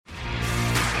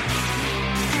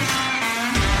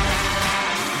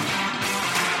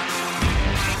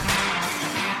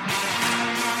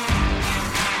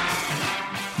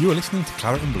You are listening to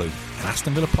Claret and Blue, an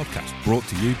Aston Villa podcast brought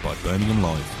to you by Birmingham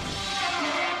Live.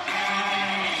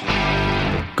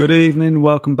 Good evening,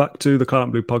 welcome back to the Claret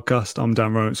and Blue podcast. I'm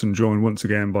Dan Robertson, joined once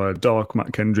again by a dark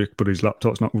Matt Kendrick, but his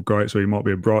laptop's not great, so he might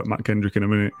be a bright Matt Kendrick in a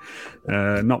minute.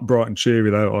 Not bright and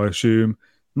cheery though, I assume.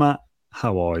 Matt,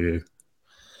 how are you?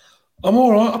 I'm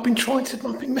all right. I've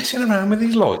been messing around with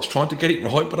these lights, trying to get it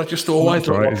right, but I just always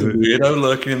look like a weirdo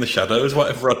lurking in the shadows,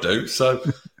 whatever I do. So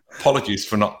apologies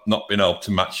for not being able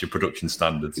to match your production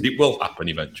standards. It will happen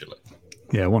eventually.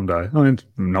 Yeah, one day. I mean,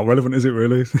 not relevant, is it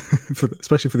really?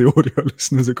 Especially for the audio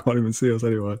listeners who can't even see us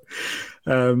anyway.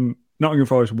 Nottingham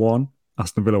Forest 1,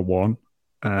 Aston Villa 1.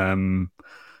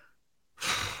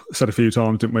 Said a few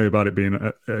times, didn't we, about it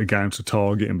being a game to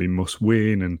target and being must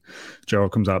win. And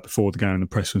Gerrard comes out before the game in the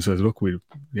press and says, look,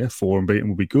 4 unbeaten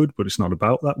will be good, but it's not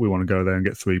about that. We want to go there and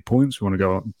get 3 points. We want to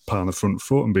go out and play on the front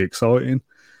foot and be exciting.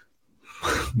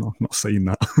 I've not seen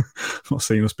that. I've not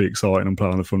seen us be exciting and play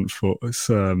on the front foot. It's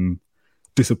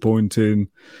disappointing,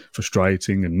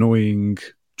 frustrating, annoying,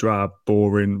 drab,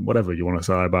 boring, whatever you want to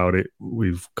say about it.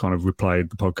 We've kind of replayed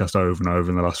the podcast over and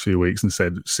over in the last few weeks and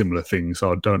said similar things,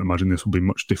 so I don't imagine this will be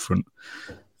much different.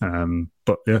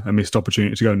 But yeah, a missed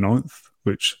opportunity to go 9th,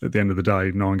 which at the end of the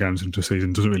day, 9 games into a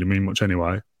season doesn't really mean much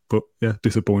anyway. But yeah,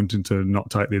 disappointing to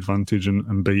not take the advantage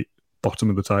and beat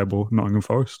bottom of the table Nottingham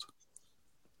Forest.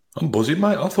 I'm buzzing,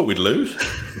 mate. I thought we'd lose.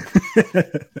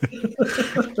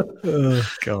 Oh,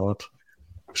 God.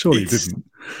 Surely you didn't.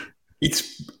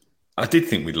 I did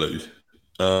think we'd lose,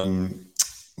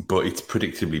 but it's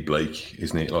predictably bleak,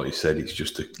 isn't it? Like you said, it's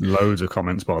just loads of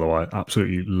comments, by the way.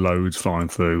 Absolutely loads flying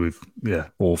through with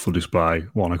awful display.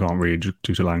 One I can't read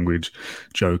due to language.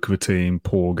 Joke of a team,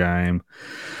 poor game.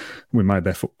 We made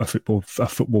a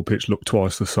football pitch look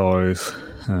twice the size.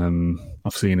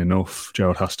 I've seen enough.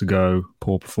 Gerrard has to go.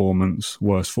 Poor performance.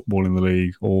 Worst football in the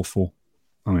league. Awful.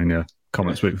 I mean, yeah.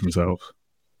 Comments speak for themselves.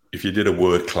 If you did a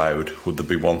word cloud, would there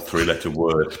be one 3-letter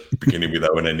word beginning with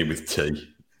O and ending with T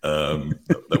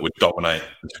that would dominate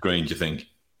the screen, do you think?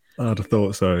 I'd have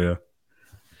thought so, yeah.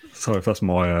 Sorry if that's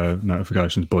my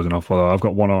notifications buzzing off. Although I've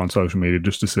got one eye on social media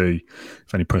just to see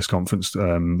if any press conference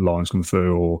lines come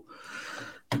through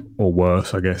or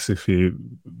worse, I guess, if you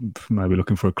maybe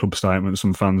looking for a club statement.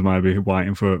 Some fans may be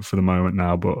waiting for the moment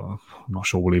now, but I'm not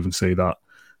sure we'll even see that.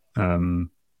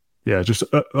 Yeah, just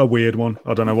a weird one.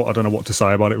 I don't know what to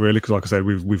say about it really, because like I said,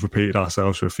 we've repeated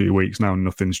ourselves for a few weeks now and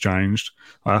nothing's changed.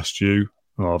 I asked you,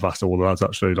 I've asked all the lads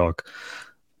actually, like,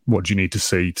 what do you need to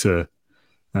see to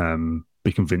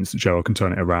be convinced that Gerrard can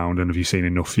turn it around? And have you seen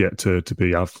enough yet to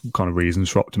have kind of reasons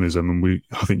for optimism? And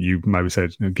I think you maybe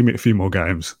said, give me a few more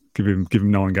games, give him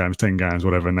 9 games, 10 games,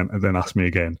 whatever, and then ask me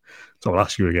again. So I'll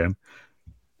ask you again.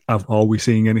 Are we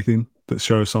seeing anything that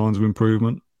shows signs of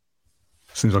improvement?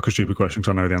 Seems like a stupid question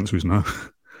because I know the answer is no.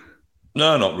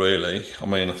 No, not really. I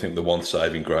mean, I think the one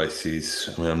saving grace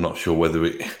is, I'm not sure whether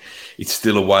it's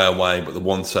still a way away, but the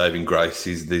one saving grace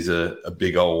is there's a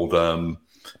big old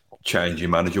change in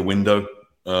manager window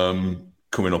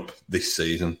coming up this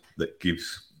season that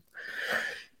gives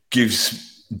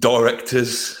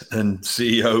directors and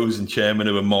CEOs and chairmen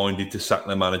who are minded to sack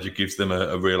their manager, gives them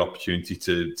a real opportunity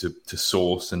to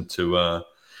source and to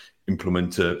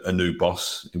implement a new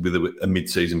boss with a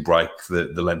mid-season break,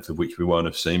 the length of which we won't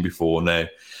have seen before. Now,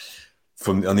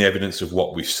 on the evidence of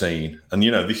what we've seen, and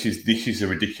this is a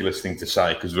ridiculous thing to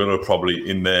say because Villa are probably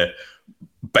in their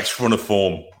best run of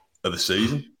form of the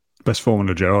season. Best form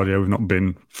under Gerrard, yeah. We've not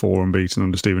been 4 unbeaten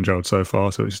under Steven Gerrard so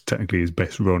far, so it's technically his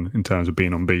best run in terms of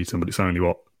being unbeaten, but it's only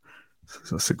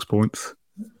 6 points.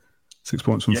 6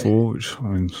 points from 4, which, I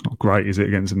mean, it's not great, is it,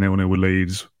 against a 0-0 with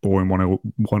Leeds, boring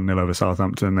 1-0 over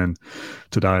Southampton, and then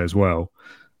today as well.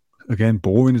 Again,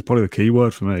 boring is probably the key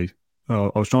word for me.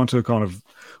 I was trying to kind of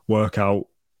work out,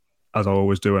 as I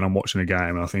always do when I'm watching a game,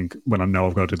 and I think when I know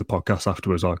I've got to do the podcast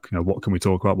afterwards, like, what can we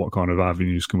talk about? What kind of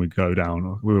avenues can we go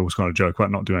down? We always kind of joke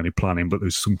about not doing any planning, but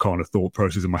there's some kind of thought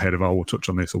process in my head of, we'll touch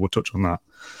on this or we'll touch on that.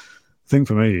 The thing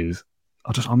for me is,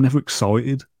 I'm never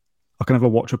excited. I can never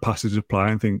watch a passage of play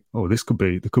and think, there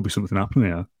could be something happening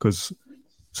here, because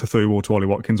it's a 3-ball to Ollie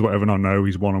Watkins, whatever, and I know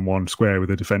he's 1-on-1 square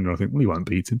with a defender. I think, he won't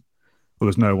beat him. Well,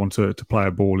 there's no one to play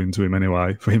a ball into him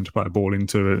anyway, for him to play a ball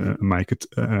into it and make an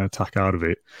attack out of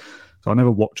it. So I never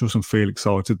watch us and feel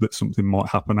excited that something might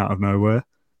happen out of nowhere. And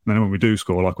then when we do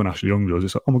score, like when Ashley Young does,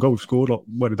 it's like, oh my God, we've scored. Like,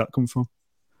 where did that come from?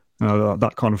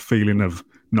 That kind of feeling of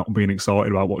not being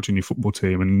excited about watching your football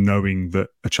team and knowing that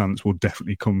a chance will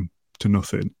definitely come to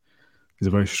nothing is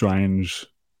a very strange,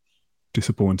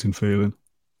 disappointing feeling.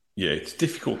 Yeah, it's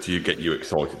difficult to get you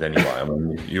excited anyway. I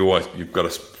mean, you've got to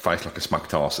face like a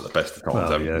smacked arse at the best of times.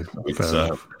 Well, yeah,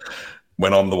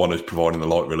 when I'm the one who's providing the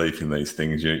light relief in these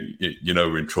things, you know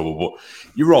we're in trouble. But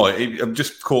you're right. I've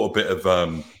just caught a bit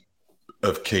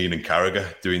of Keane and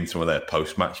Carragher doing some of their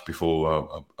post-match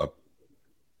before I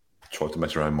tried to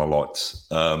mess around with my lights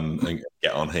and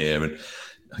get on here. And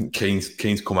I think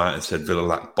Keane's come out and said Villa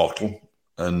lack bottle.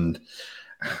 And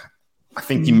I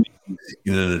think he means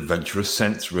in an adventurous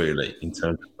sense, really, in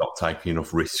terms of not taking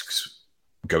enough risks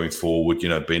going forward,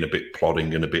 being a bit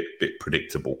plodding and a bit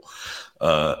predictable.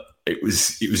 It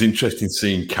was interesting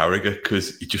seeing Carragher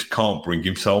because he just can't bring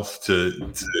himself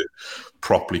to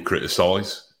properly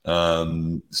criticise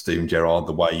Steven Gerrard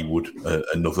the way he would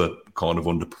another kind of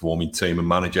underperforming team and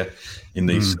manager in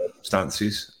these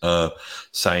circumstances,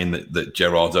 saying that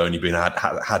Gerrard's only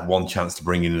had one chance to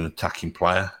bring in an attacking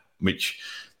player, which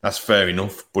that's fair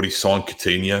enough, but he signed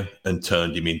Coutinho and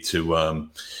turned him into I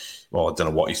don't know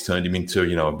what he's turned him into.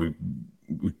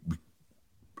 We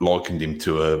likened him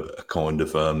to a kind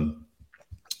of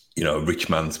rich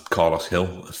man's Carlos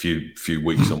Hill a few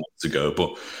weeks or months ago,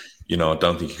 but I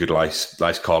don't think you could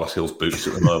lace Carlos Hill's boots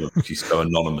at the moment because he's so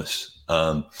anonymous.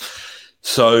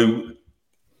 So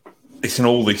listen,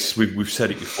 all this we've said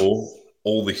it before.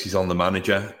 All this is on the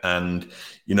manager, and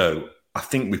I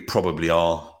think we probably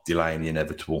are delaying the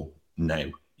inevitable now.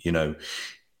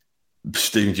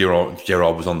 Steven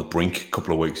Gerrard was on the brink a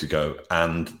couple of weeks ago,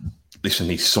 and listen,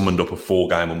 he summoned up a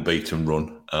 4-game unbeaten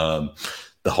run.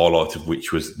 The highlight of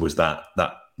which was that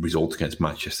result against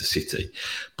Manchester City.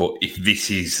 But if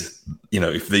this is,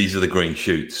 if these are the green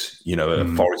shoots,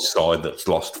 a Forest side that's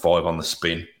lost 5 on the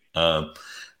spin,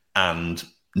 and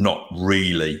not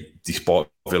really, despite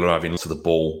Villa having lots of the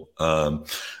ball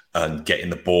and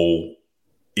getting the ball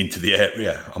into the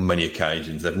area on many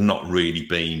occasions, they've not really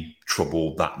been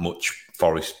troubled that much,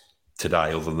 Forest,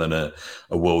 today, other than a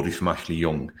worldie from Ashley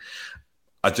Young.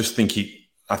 I think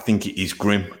it is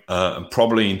grim, and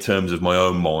probably in terms of my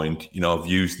own mind, I've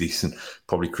used this, and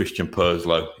probably Christian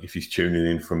Perslow, if he's tuning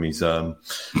in from his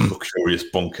luxurious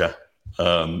bunker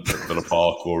at Villa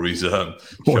Park, or his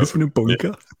what is in a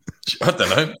bunker? I don't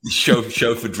know,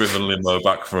 chauffeur-driven limo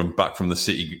back from the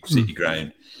city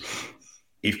ground.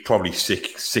 He's probably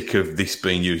sick of this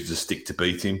being used as a stick to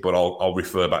beat him, but I'll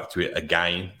refer back to it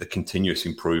again, the continuous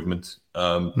improvement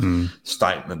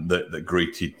statement that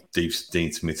greeted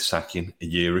Dean Smith's sacking a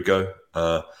year ago.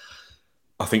 I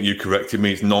think you corrected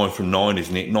me, it's 9 from 9,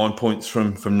 isn't it? 9 points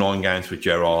from 9 games for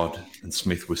Gerrard, and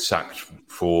Smith was sacked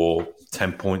for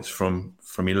 10 points from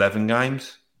 11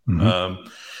 games.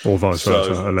 Or vice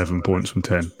versa, 11 points from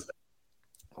 10.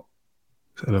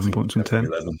 11 points from 10?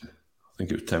 11. I think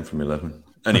it was 10 from 11.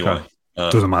 Anyway. Okay.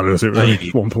 Doesn't matter, does it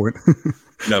really? 1 point.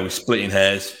 We're splitting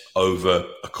hairs over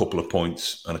a couple of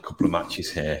points and a couple of matches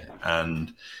here,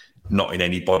 and not in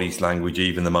anybody's language,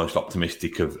 even the most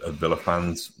optimistic of Villa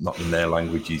fans, not in their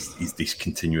language, is this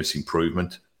continuous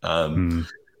improvement.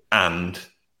 And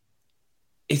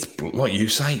it's, like you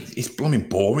say, it's blooming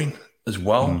boring as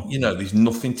well. There's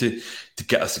nothing to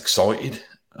get us excited.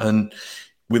 And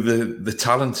with the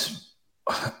talent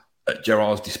at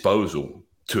Gerrard's disposal,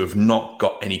 to have not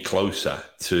got any closer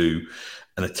to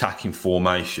an attacking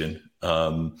formation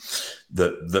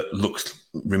that looks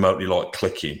remotely like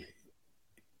clicking,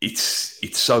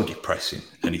 it's so depressing,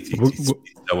 and it's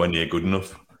nowhere near good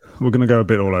enough. We're going to go a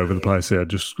bit all over the place here,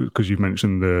 just because you've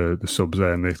mentioned the subs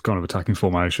there and this kind of attacking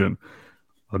formation.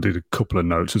 I did a couple of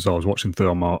notes as I was watching through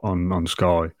on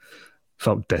Sky.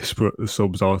 Felt desperate, the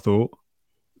subs, I thought.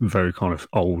 Very kind of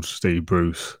old Steve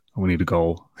Bruce. We need a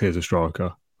goal. Here's a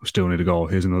striker. We still need a goal.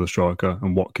 Here's another striker.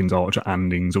 And Watkins, Archer,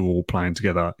 and Ings are all playing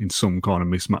together in some kind of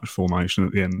mismatched formation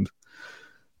at the end.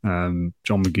 John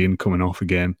McGinn coming off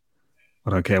again. I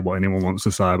don't care what anyone wants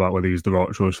to say about whether he's the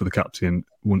right choice for the captain.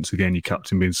 Once again, your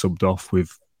captain being subbed off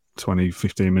with 20,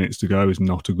 15 minutes to go is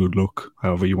not a good look,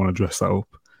 however you want to dress that up.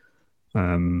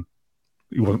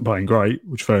 He wasn't playing great,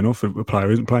 which fair enough. If a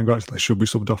player isn't playing great, so they should be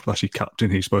subbed off. That's your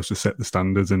captain. He's supposed to set the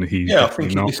standards, and he's I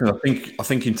think. Not. Listen, I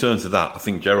think in terms of that, I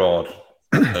think Gerrard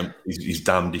he's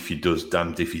damned if he does,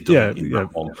 damned if he doesn't.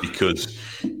 That one, because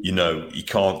he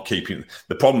can't keep him.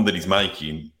 The problem that he's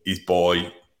making is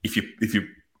by if you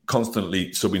constantly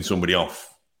subbing somebody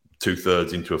off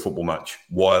 2/3 into a football match,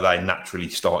 why are they naturally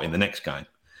starting the next game?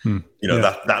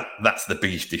 That's the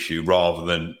biggest issue. Rather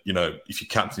than if your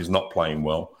captain's not playing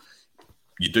well,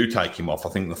 you do take him off. I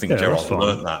think Gerrard's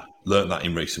learned that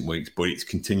in recent weeks, but it's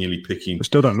continually picking. It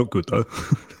still don't look good though.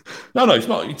 No, it's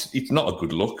not. It's not a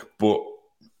good look, but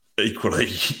equally,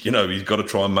 he's got to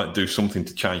try and do something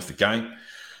to change the game.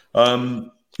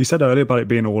 You said earlier about it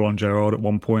being all on Gerrard at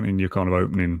one point in your kind of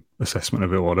opening assessment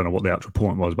of it, or I don't know what the actual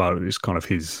point was about it. It's kind of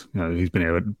his, he's been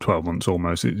here 12 months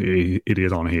almost. It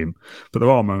is on him. But there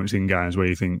are moments in games where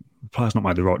you think the player's not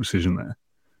made the right decision there.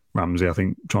 Ramsey, I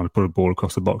think, trying to put a ball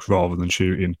across the box rather than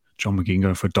shooting. John McGinn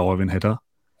going for a diving header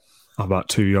about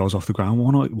 2 yards off the ground.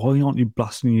 Why aren't you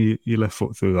blasting your left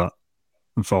foot through that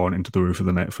and firing into the roof of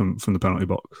the net from the penalty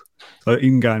box? So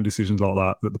in-game decisions like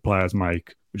that the players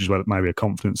make, which is whether maybe a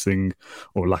confidence thing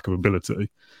or lack of ability,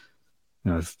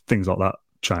 things like that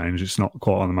change. It's not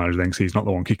quite on the manager then, because he's not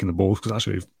the one kicking the balls, because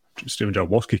actually if Steven Gerrard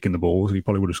was kicking the balls, he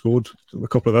probably would have scored a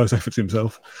couple of those efforts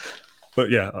himself.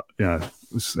 But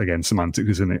it's, again, semantics,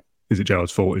 isn't it? Is it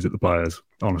Gerrard's fault? Is it the players?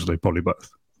 Honestly, probably both.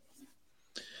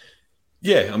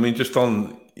 Yeah, I mean, just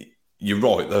on, you're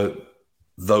right,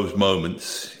 those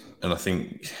moments, and I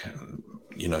think,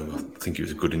 I think it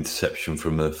was a good interception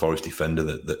from the Forest defender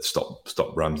that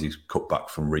stopped Ramsey's cutback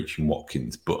from reaching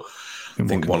Watkins. But I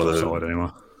think one of the side anyway.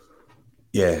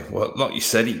 Yeah, well, like you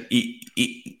said,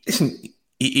 it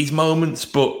is moments,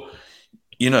 but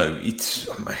it's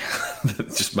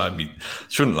it just made me,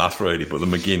 shouldn't laugh really. But the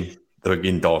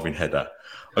McGinn diving header,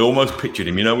 I almost pictured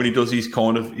him, when he does his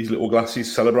little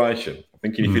glasses celebration. I'm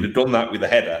thinking if he'd have done that with a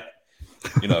header,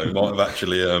 he might have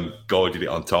actually guided it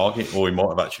on target, or he might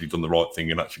have actually done the right thing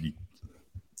and actually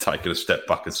taken a step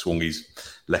back and swung his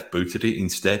left boot at it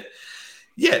instead.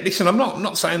 Yeah, listen, I'm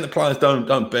not saying that players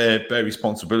don't bear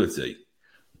responsibility.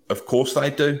 Of course they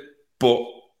do, but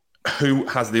who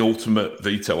has the ultimate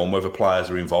veto on whether players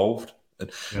are involved?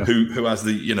 And who has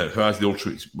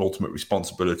the ultimate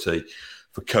responsibility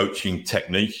for coaching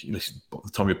technique? Listen, by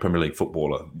the time you're a Premier League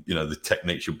footballer, the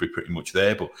technique should be pretty much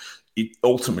there, but it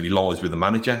ultimately lies with the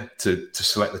manager to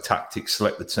select the tactics,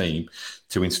 select the team,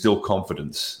 to instill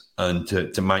confidence, and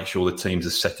to make sure the team's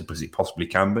as set up as it possibly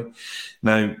can be.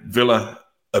 Now, Villa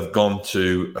have gone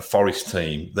to a Forest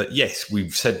team that, yes,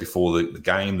 we've said before the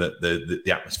game that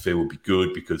the atmosphere will be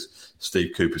good because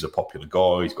Steve Cooper's a popular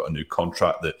guy. He's got a new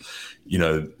contract that,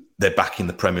 they're back in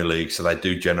the Premier League, so they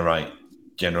do generate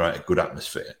a good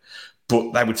atmosphere.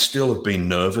 But they would still have been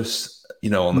nervous,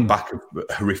 on the back of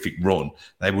a horrific run.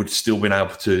 They would still been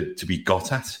able to be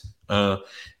got at.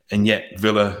 And yet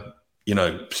Villa,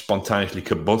 spontaneously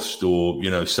combust or,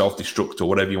 self-destruct or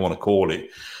whatever you want to call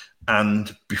it.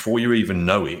 And before you even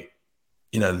know it,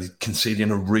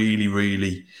 conceding a really,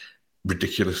 really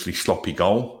ridiculously sloppy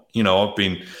goal. I've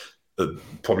been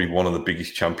probably one of the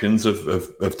biggest champions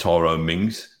of Tyrone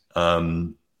Mings,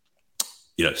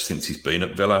 since he's been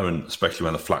at Villa, and especially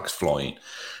when the flak's flying.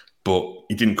 But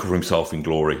he didn't cover himself in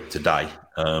glory today,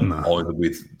 either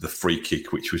with the free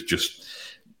kick, which was just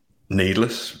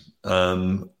needless,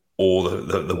 or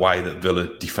the way that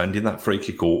Villa defended that free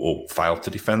kick or failed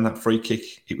to defend that free kick.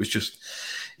 It was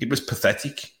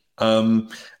pathetic.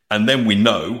 And then we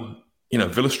know,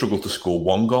 Villa struggled to score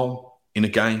one goal in a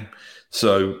game.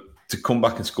 So to come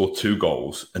back and score 2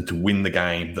 goals and to win the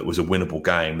game that was a winnable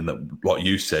game and that, like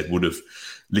you said, would have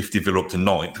lifted Villa up to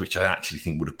 9th, which I actually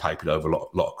think would have papered over a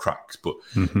lot of cracks. But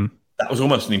that was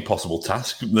almost an impossible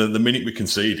task. The minute we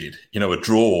conceded, a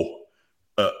draw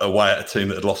away at a team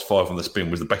that had lost 5 on the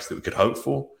spin was the best that we could hope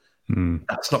for.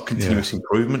 That's not continuous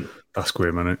improvement. That's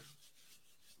grim, isn't it?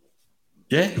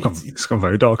 Yeah. It's gone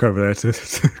very dark over there to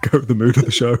go with the mood of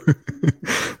the show.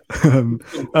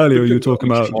 Earlier you were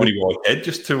talking about... Shiny white head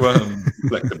just to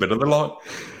reflect a bit of the light.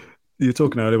 You were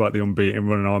talking earlier about the unbeaten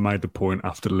run, and I made the point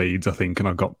after Leeds, I think, and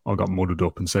I got muddled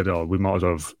up and said, we might as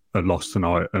well have lost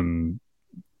tonight, and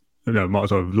might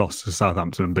as well have lost to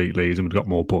Southampton and beat Leeds, and we'd got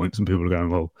more points. And people are going,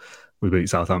 well, we beat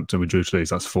Southampton, we drew to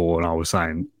Leeds, that's 4. And I was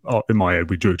saying, in my head,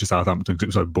 we drew to Southampton because it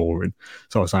was so boring.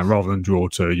 So I was saying, rather than draw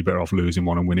 2, you're better off losing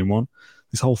 1 and winning 1.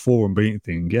 This whole 4 unbeaten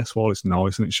thing, yes, while it's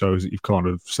nice and it shows that you've kind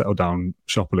of settled down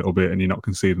shop a little bit and you're not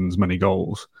conceding as many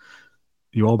goals,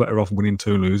 you are better off winning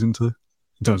 2 and losing 2 in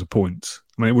terms of points.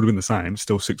 I mean, it would have been the same,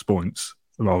 still 6 points,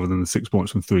 rather than the 6 points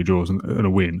from 3 draws and a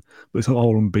win. But this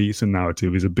whole unbeaten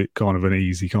narrative is a bit kind of an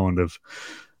easy kind of,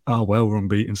 we're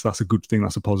unbeaten, so that's a good thing,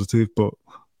 that's a positive. But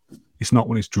it's not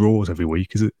when it's draws every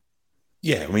week, is it?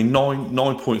 Yeah, I mean,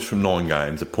 9 points from 9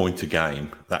 games, a point a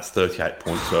game. That's 38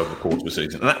 points over the course of the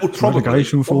season, and that would it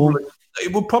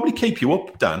would probably keep you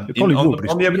up, Dan. It probably would.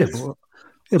 On the evidence,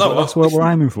 but that's what we're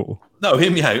aiming for. No, hear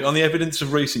me out. On the evidence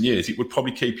of recent years, it would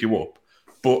probably keep you up,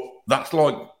 but that's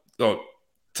like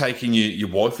taking your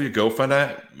wife or your girlfriend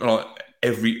out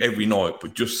every night,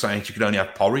 but just saying she could only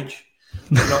have porridge.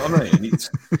 You know what I mean?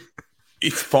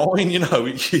 It's fine,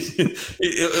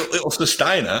 it'll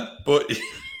sustain her, but.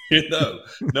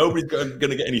 Nobody's going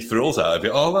to get any thrills out of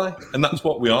it, are they? And that's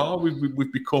what we are.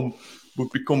 We've become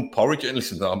would become porridge. And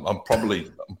listen, I'm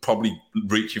probably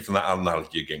reaching for that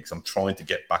analogy again because I'm trying to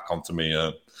get back onto me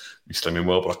slimming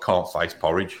world, but I can't face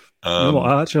porridge. You know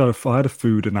what? I had a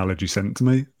food analogy sent to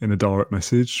me in a direct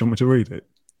message. Do you want me to read it?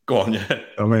 Go on, yeah.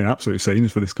 I mean, absolute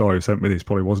scenes for this guy who sent me this.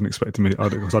 Probably wasn't expecting me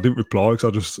because I didn't reply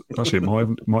because it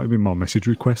might have been my message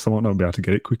request. I might not be able to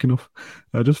get it quick enough.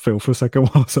 I just feel for a second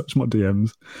while I search my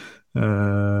DMs. What do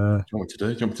you want me to do?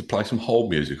 Do you want me to play some hold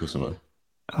music or something?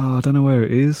 Oh, I don't know where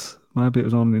it is. Maybe it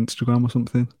was on Instagram or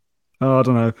something. Oh, I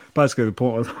don't know. Basically, the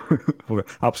point was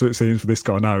absolute scenes for this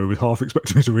guy now who was half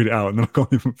expecting me to read it out and then I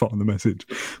can't even find the message.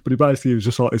 But he was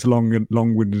just like this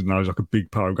long-winded and like a big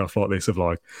paragraph like this of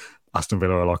like Aston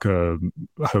Villa are like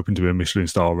hoping to be a Michelin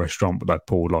star restaurant, but they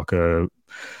pulled like a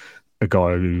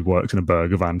guy who works in a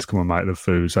burger van to come and make the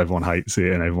food, so everyone hates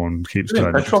it and everyone keeps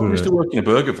turning up. They used to work in a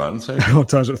burger van, so everyone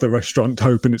turns up to the restaurant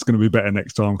hoping it's going to be better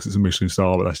next time because it's a Michelin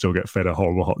star, but they still get fed a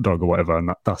horrible hot dog or whatever, and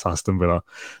that's Aston Villa.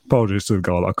 Apologies to the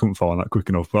guy that I couldn't find that quick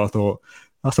enough, but I thought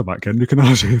that's a Matt Kendrick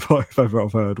analogy if ever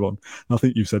I've heard one. And I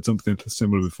think you said something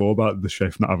similar before about the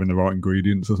chef not having the right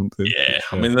ingredients or something. Yeah,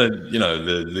 I mean,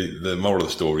 the moral of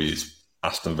the story is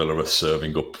Aston Villa are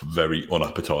serving up very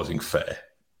unappetising fare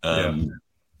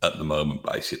at the moment,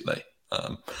 basically.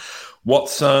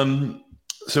 So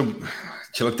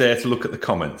shall I dare to look at the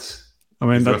comments? I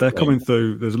mean, they're coming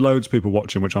through. There's loads of people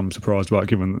watching, which I'm surprised about,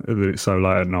 given that it's so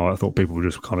late at night. I thought people would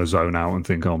just kind of zone out and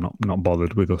think, "Oh, I'm not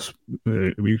bothered with us."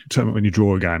 When you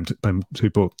draw a game, then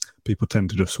people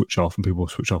tend to just switch off, and people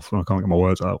switch off when I can't get my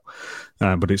words out.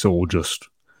 But it's all just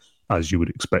as you would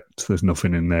expect. There's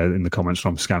nothing in there in the comments.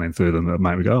 I'm scanning through them that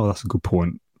make me go, "Oh, that's a good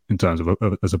point." In terms of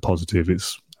as a positive,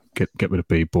 it's get rid of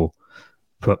people,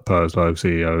 Purslow,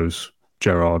 CEOs,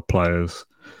 Gerrard, players.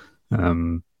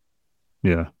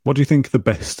 Yeah. What do you think the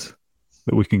best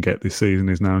that we can get this season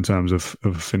is now in terms of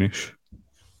a finish?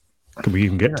 Can we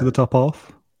even get to the top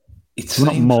half? We're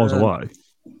not miles away.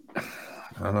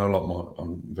 I know a lot more.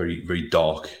 I'm very, very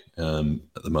dark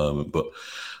at the moment, but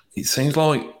it seems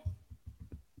like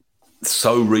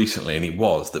so recently, and it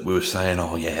was that we were saying,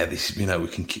 "Oh yeah, this we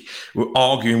can." We're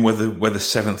arguing whether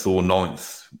seventh or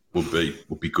ninth would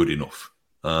be good enough.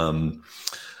 I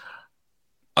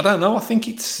don't know. I think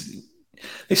it's.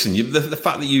 Listen, the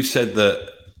fact that you said that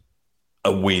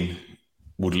a win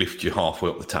would lift you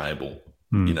halfway up the table,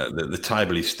 the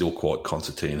table is still quite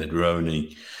concertina. We're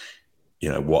only,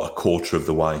 a quarter of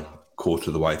the way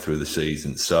through the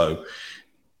season. So,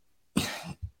 I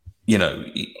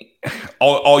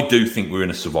do think we're in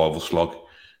a survival slog,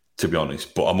 to be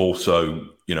honest. But I'm also,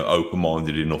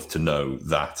 open-minded enough to know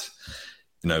that,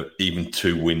 even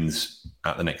 2 wins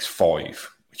at the next 5.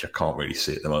 Which I can't really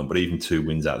see at the moment, but even 2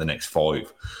 wins out of the next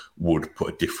 5 would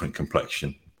put a different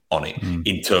complexion on it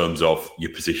in terms of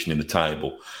your position in the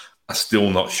table. I'm still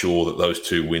not sure that those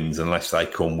 2 wins, unless they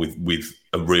come with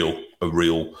a real,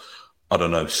 I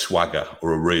don't know, swagger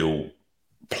or a real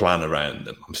plan around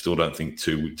them. I still don't think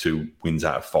two wins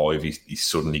out of 5 is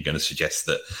suddenly going to suggest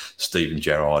that Steven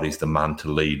Gerrard is the man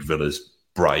to lead Villa's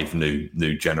brave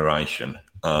new generation.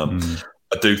 I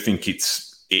do think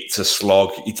it's a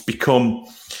slog. It's become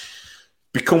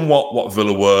what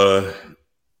Villa were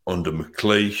under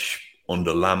McLeish,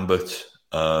 under Lambert.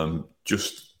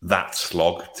 Just that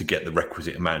slog to get the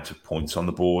requisite amount of points on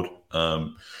the board.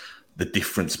 The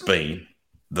difference being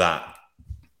that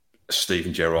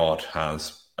Steven Gerrard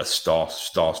has a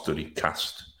star-studded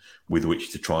cast with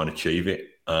which to try and achieve it.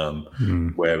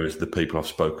 Whereas the people I've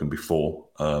spoken before,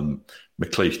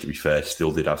 McLeish, to be fair,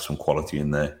 still did have some quality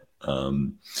in there.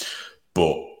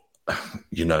 But,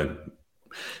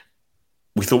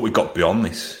 we thought we got beyond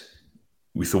this.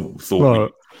 We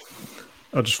thought.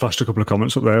 I just flashed a couple of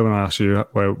comments up there when I asked you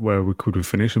where we could have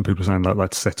finished, and people saying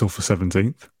let's settle for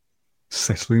 17th,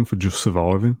 settling for just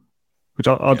surviving. Which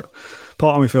part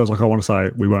of me feels like I want to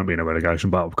say we won't be in a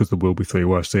relegation battle because there will be 3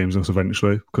 worse teams than us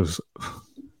eventually. Because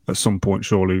at some point,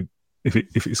 surely, if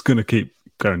it's going to keep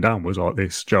going downwards like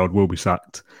this, Gerrard will be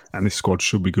sacked, and this squad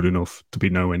should be good enough to be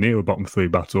nowhere near a bottom 3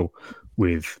 battle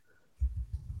with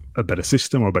a better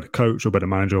system or a better coach or a better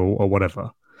manager or whatever.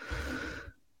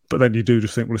 But then you do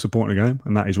just think, well, it's a point in the game,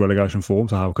 and that is relegation form.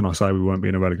 So how can I say we won't be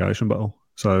in a relegation battle?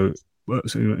 So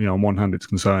on one hand, it's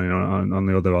concerning. On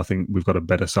the other, I think we've got a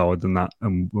better side than that,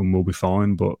 and we'll be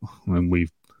fine. But when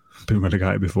we've been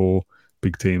relegated before,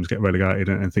 big teams get relegated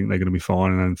and think they're going to be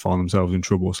fine and then find themselves in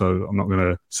trouble. So I'm not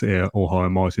going to sit here all high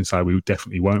and mighty and say we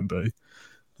definitely won't be.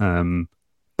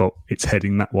 But it's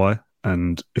heading that way.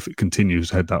 And if it continues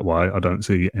to head that way, I don't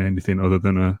see anything other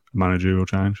than a managerial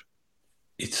change.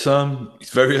 It's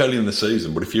very early in the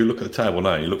season, but if you look at the table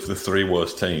now, you look for the 3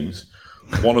 worst teams.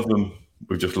 One of them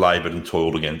we've just laboured and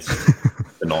toiled against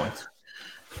tonight.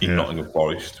 in Nottingham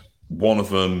Forest. One of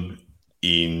them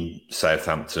in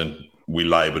Southampton. We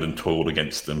laboured and toiled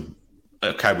against them.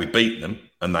 Okay, we beat them,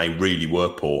 and they really were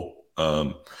poor.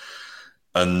 And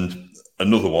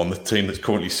another one, the team that's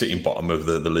currently sitting bottom of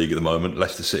the league at the moment,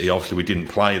 Leicester City. Obviously, we didn't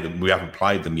play them. We haven't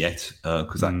played them yet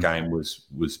because that game was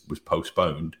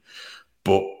postponed.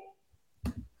 But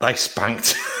they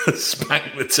spanked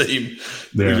the team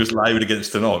that we just laboured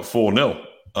against tonight,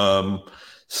 4-0.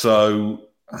 So,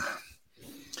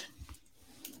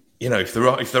 you know, if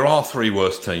there are three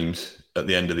worse teams at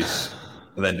the end of this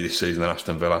season than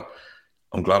Aston Villa,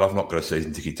 I'm glad I've not got a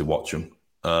season ticket to watch them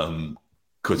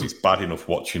because it's bad enough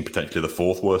watching potentially the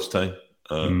fourth worst team.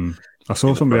 I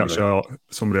saw somebody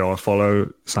I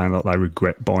follow saying that they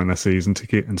regret buying their season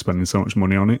ticket and spending so much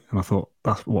money on it, and I thought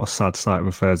that's what a sad state of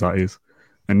affairs that is.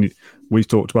 And we've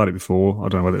talked about it before. I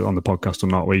don't know whether on the podcast or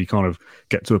not, where you kind of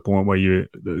get to a point where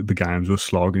the games are a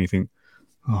slog and you think,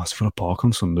 oh, it's Villa Park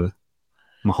on Sunday.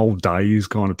 My whole day is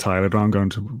kind of tailored around going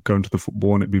to the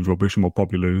football, and it'd be rubbish and we'll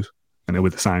probably lose. And it'll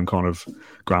be the same kind of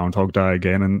Groundhog Day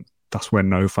again. And that's when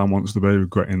no fan wants to be,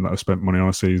 regretting that I spent money on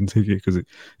a season ticket, because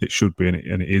it should be, and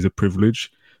it is a privilege.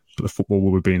 But the football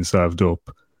we're being served up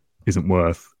isn't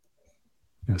worth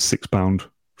 £6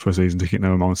 for a season ticket,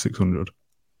 never mind 600.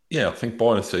 Yeah, I think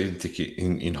buying a season ticket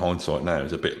in hindsight now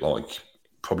is a bit like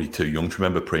probably too young to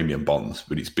remember premium bonds,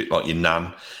 but it's a bit like your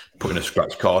nan putting a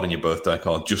scratch card in your birthday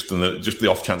card just the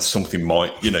off chance something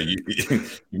might, you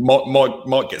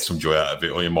might get some joy out of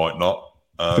it, or you might not.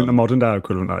 I think the modern day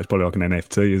equivalent of that is probably like an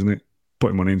NFT, isn't it?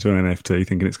 Putting money into an NFT,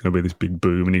 thinking it's going to be this big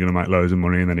boom and you're going to make loads of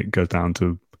money, and then it goes down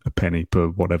to a penny per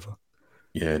whatever.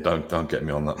 Yeah, don't get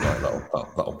me on that, mate.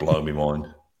 That'll blow me mind.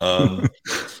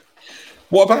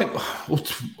 What about?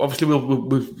 Obviously,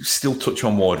 we'll still touch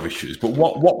on wider issues, but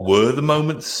what were the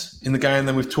moments in the game?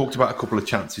 Then we've talked about a couple of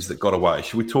chances that got away.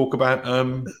 Should we talk about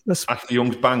Ashley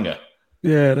Young's banger?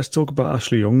 Yeah, let's talk about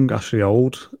Ashley Young, Ashley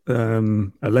Old.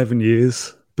 11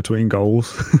 years between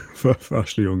goals for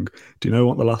Ashley Young. Do you know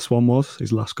what the last one was?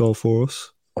 His last goal for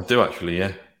us? I do actually,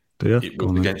 yeah. Do you? It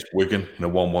was against Wigan in a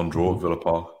 1-1 draw at Villa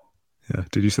Park. Yeah.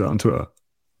 Did you see that on Twitter?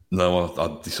 No,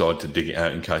 I decided to dig it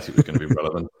out in case it was going to be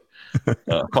relevant. I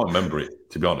can't remember it,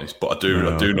 to be honest, but I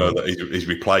do know that his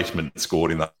replacement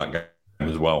scored in that game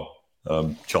as well.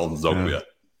 Charles Zogbia.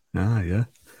 Yeah,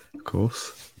 of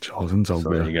course. Charles Zogbia. So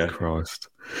there you go. Christ.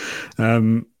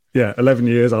 11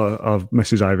 years. I've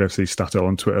messaged AFC Stato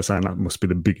on Twitter saying that must be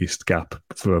the biggest gap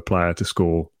for a player to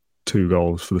score 2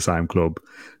 goals for the same club.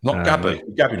 Not Gabby.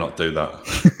 Gabby not do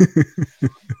that.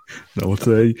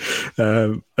 Naughty.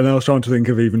 And I was trying to think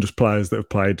of even just players that have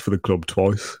played for the club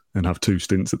twice and have 2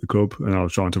 stints at the club. And I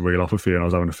was trying to reel off a few, and I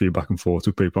was having a few back and forth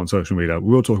with people on social media.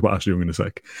 We will talk about Ashley Young in a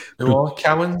sec. Who are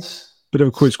Cowans? Bit of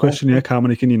a quiz question, yeah. How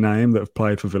many can you name that have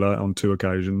played for Villa on 2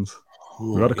 occasions?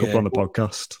 We've had a couple on the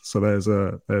podcast, so there's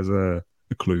a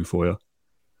clue for you.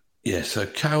 Yeah, so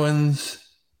Cowans,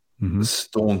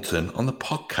 Staunton on the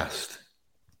podcast.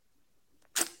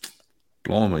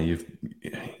 Blimey,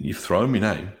 you've thrown me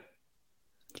now.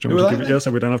 Do you want to give it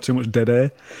so we don't have too much dead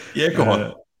air? Yeah, go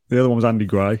on. The other one was Andy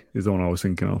Gray, is the one I was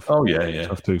thinking of. Oh, yeah.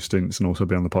 Have 2 stints and also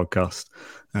be on the podcast.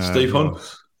 Steve Hunt?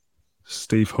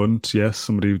 Steve Hunt, yes.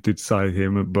 Somebody did say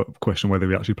him, but question whether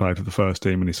he actually played for the first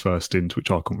team in his first stint,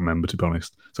 which I couldn't remember, to be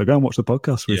honest. So go and watch the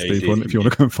podcast with Steve Hunt if you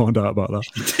want to go and find out about that.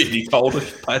 He did. He told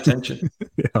us. Pay attention.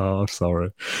 Sorry.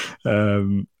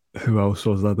 Who else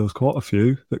was there? There was quite a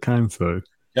few that came through.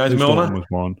 James Milner was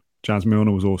one. James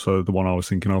Milner was also the one I was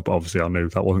thinking of, but obviously I knew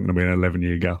that wasn't going to be an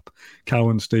 11-year gap.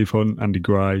 Cowan, Steve Hunt, Andy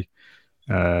Gray,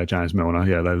 James Milner.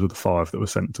 Yeah, those were the 5 that were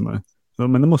sent to me. I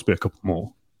mean, there must be a couple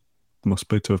more. Must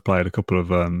be to have played a couple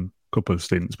of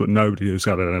stints, but nobody who's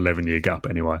had an 11-year gap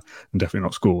anyway, and definitely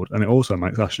not scored. And it also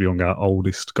makes Ashley Young our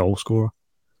oldest goal scorer.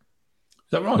 Is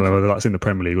that right? I don't know whether that's in the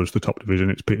Premier League or just the top division.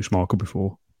 It's Peter Schmeichel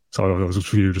before. So I was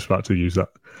just about to use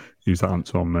that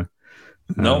answer on me.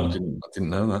 No, I didn't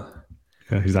know that.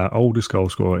 Yeah, he's our oldest goal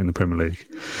scorer in the Premier League.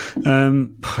 I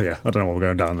don't know why we're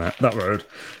going down that road.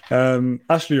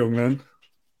 Ashley Young then.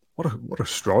 What a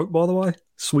strike, by the way.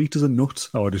 Sweet as a nut,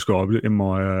 how I described it in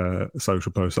my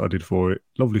social post that I did for it.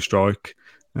 Lovely strike.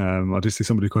 I did see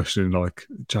somebody questioning, like,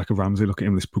 Jacob Ramsey, look at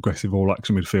him, this progressive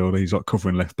all-action midfielder. He's like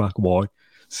covering left back. Why?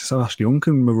 So Ashley Young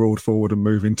can maraud forward and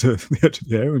move into the edge of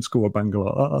the air and score a banger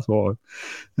like that. That's why.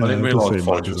 I didn't realise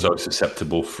Forge was so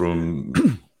susceptible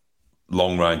from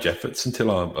long-range efforts until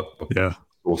I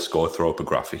saw Sky throw up a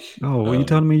graphic. Oh, were you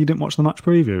telling me you didn't watch the match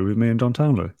preview with me and Don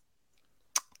Townley?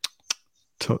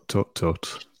 Tut.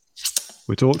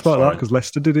 We talked about that because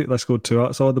Leicester did it. They scored 2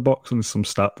 outside the box, and there's some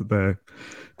stat that they're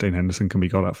Dean Henderson can be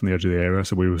got at from the edge of the area.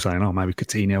 So we were saying, oh, maybe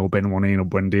Coutinho will bend one in, or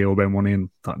Buendia will bend one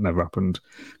in. That never happened.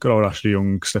 Good old Ashley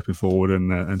Young stepping forward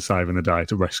and saving the day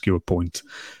to rescue a point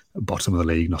at bottom of the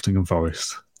league, Nottingham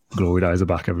Forest. Glory days are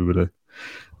back, everybody.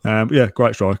 Yeah,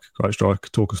 great strike.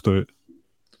 Talk us through it.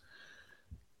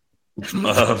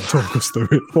 Talk us through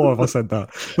it. Why have I said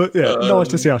that? But yeah, nice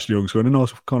to see Ashley Young scoring. A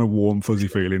nice kind of warm, fuzzy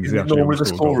feeling. Normally the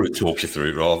scorer who talks you through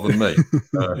it rather than me.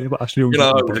 Yeah, but Ashley Young, it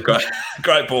was a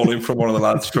great ball in from one of the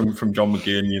lads from John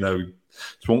McGinn.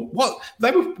 What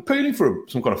they were appealing for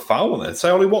some kind of foul, weren't they? Say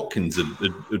Ollie Watkins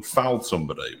had fouled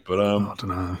somebody, but I don't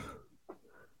know.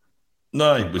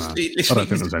 No, it was. I don't think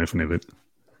there was anything of it.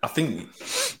 I think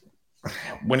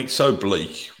when it's so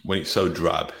bleak, when it's so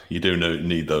drab, you do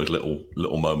need those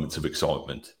little moments of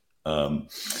excitement.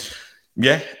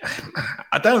 Yeah,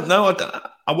 I don't know.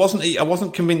 I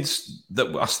wasn't convinced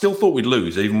that. I still thought we'd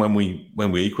lose, even when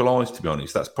we equalised. To be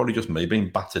honest, that's probably just me being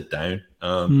battered down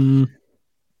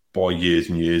by years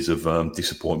and years of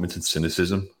disappointment and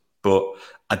cynicism. But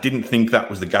I didn't think that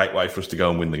was the gateway for us to go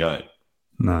and win the game.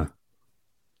 No,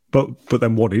 but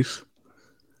then what is?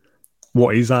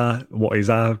 What is our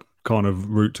kind of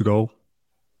route to goal?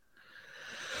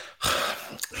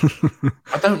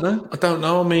 I don't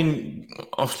know. I mean,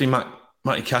 obviously,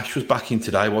 Matty Cash was back in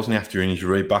today, wasn't he? After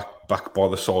injury, back by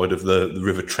the side of the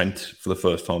River Trent for the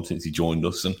first time since he joined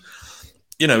us, and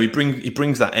he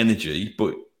brings that energy,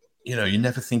 but you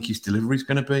never think his delivery is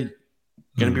going to be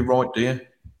right, do you?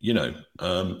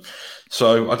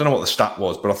 So I don't know what the stat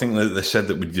was, but I think they said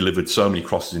that we delivered so many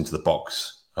crosses into the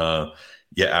box.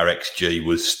 Yet our XG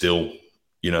was still,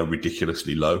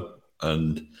 ridiculously low.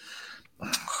 And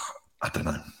I don't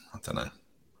know.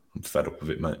 I'm fed up with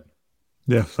it, mate.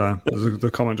 Yeah, so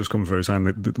the comment just come through saying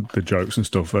that the jokes and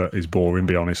stuff is boring,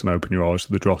 be honest, and open your eyes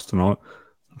to the dross tonight.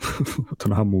 I don't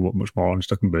know how much more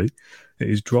honest I can be. It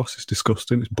is dross. It's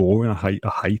disgusting. It's boring. I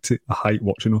hate it. I hate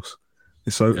watching us.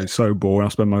 It's so boring. I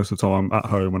spend most of the time at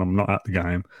home when I'm not at the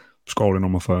game scrolling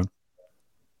on my phone.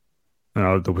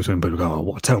 There'll be some people go, oh,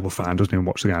 what a terrible fan, doesn't even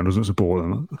watch the game, doesn't support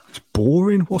them. It's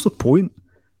boring. What's the point?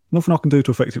 Nothing I can do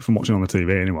to affect it from watching on the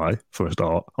TV anyway, for a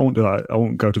start. I won't do that. I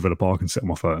won't go to Villa Park and sit on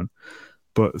my phone.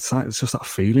 But it's just that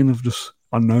feeling of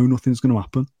I know nothing's going to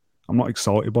happen. I'm not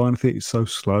excited by anything. It's so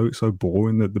slow. It's so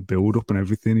boring, the build-up and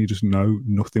everything. You just know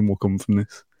nothing will come from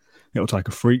this. It'll take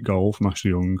a freak goal from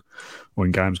Ashley Young, or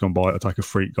in games gone by, it'll take a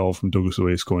freak goal from Douglas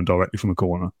Luiz scoring directly from a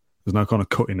corner. There's no kind of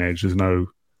cutting edge. There's no,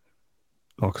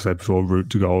 like I said before, route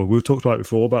to goal. We've talked about it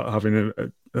before about having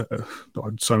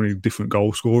so many different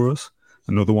goal scorers.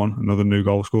 Another new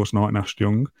goal scorer tonight in Ashley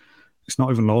Young. It's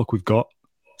not even like we've got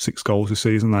 6 goals this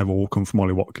season. They've all come from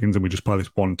Ollie Watkins, and we just play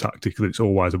this one tactic that it's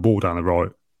always a ball down the right,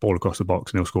 ball across the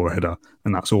box, and he'll score a header,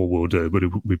 and that's all we'll do. But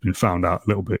we've been found out a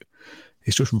little bit.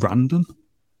 It's just random.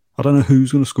 I don't know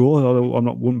who's going to score.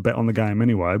 Wouldn't bet on the game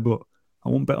anyway, but I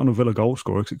wouldn't bet on a Villa goal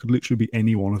scorer because it could literally be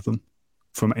any one of them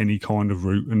from any kind of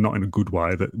route, and not in a good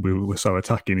way that we're so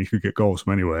attacking he could get goals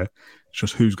from anywhere. It's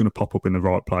just who's going to pop up in the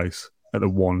right place at the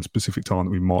one specific time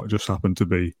that we might just happen to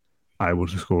be able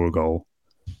to score a goal.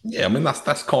 Yeah, I mean,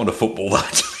 that's kind of football,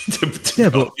 that. Yeah,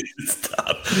 but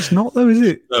it's not, though, is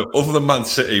it? No, other than Man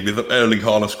City with Erling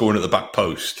Haaland scoring at the back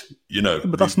post,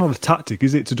 But that's not a tactic,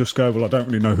 is it? To just go, well, I don't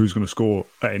really know who's going to score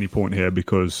at any point here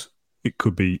because it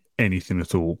could be anything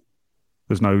at all.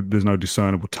 There's no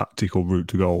discernible tactic or route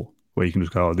to goal where you can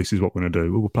just go, oh, this is what we're going to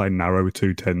do. We'll play narrow with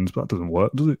 2 10s, but that doesn't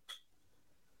work, does it?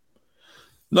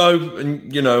 No,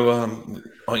 and he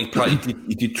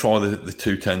did try the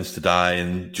 2 10s today,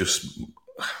 and just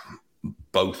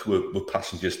both were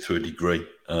passengers to a degree.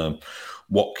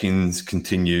 Watkins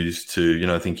continues to,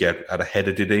 I think he had a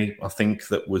header, did he? I think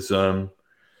that was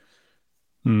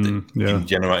didn't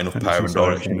generate enough power and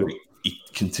direction. He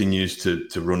continues to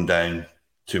run down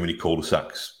too many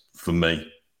cul-de-sacs for me.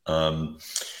 I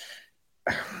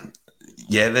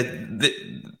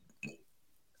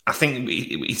think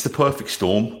it's the perfect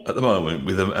storm at the moment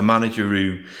with a manager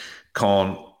who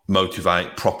can't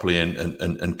motivate properly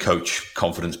and coach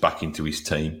confidence back into his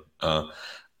team,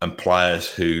 and players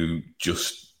who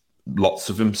just, lots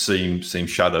of them seem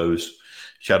shadows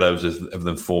of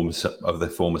their former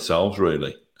selves,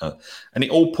 really. And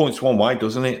it all points one way,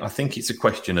 doesn't it? I think it's a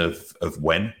question of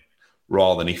when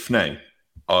rather than if now.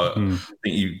 I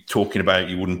think you talking about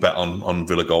you wouldn't bet on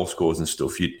Villa goal scorers and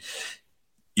stuff.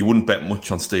 You wouldn't bet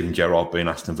much on Steven Gerrard being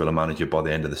Aston Villa manager by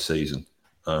the end of the season.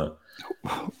 No.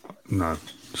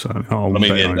 So I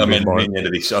mean the end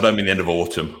of this. I don't mean the end of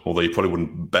autumn. Although you probably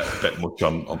wouldn't bet much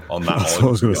on that. That's what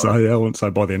I was going to say. Yeah, I wouldn't say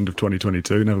by the end of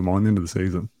 2022. Never mind the end of the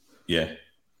season. Yeah.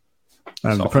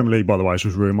 And the Premier League, by the way, is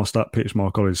just rumour. That Peter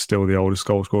Schmeichel is still the oldest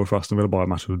goal scorer for Aston Villa by a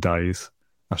matter of days.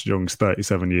 Ashley Young's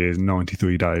 37 years,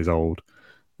 93 days old,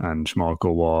 and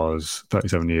Schmeichel was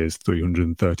 37 years,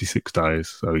 336 days.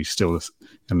 So he's still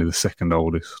only the second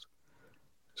oldest.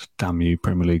 Damn you,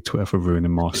 Premier League Twitter, for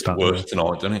ruining my stat. It's worse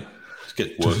tonight, doesn't it? It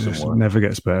gets worse and worse. Never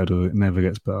gets better, does it? Never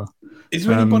gets better. Is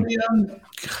there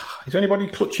anybody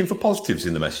clutching for positives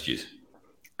in the messages?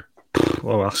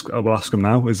 Well, I will ask them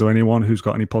now. Is there anyone who's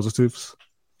got any positives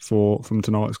from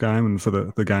tonight's game and for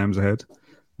the games ahead? I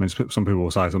mean, some people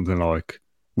will say something like,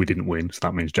 we didn't win, so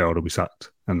that means Gerrard will be sacked,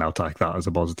 and they'll take that as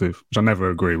a positive, which I never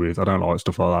agree with. I don't like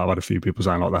stuff like that. I've had a few people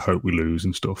saying like they hope we lose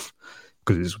and stuff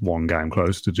because it's one game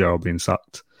closer to Gerrard being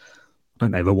sacked. I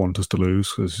don't ever want us to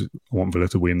lose because I want Villa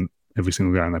to win every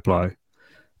single game they play.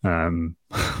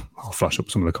 I'll flash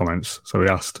up some of the comments. So we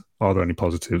asked, are there any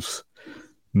positives?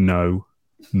 No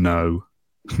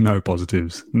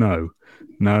positives. No,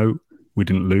 we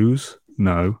didn't lose.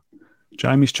 No.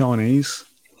 Jamie's Chinese.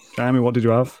 Jamie, what did you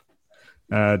have?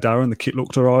 Darren, the kit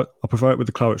looked all right. I prefer it with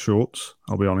the claret shorts.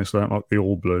 I'll be honest, I don't like the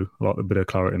all blue. I like the bit of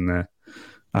claret in there.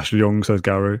 Ashley Young, says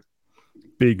Gary.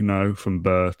 Big no from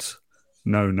Bert.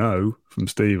 No from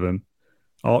Stephen.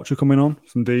 Archer coming on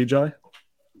from DJ.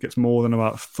 Gets more than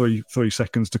about three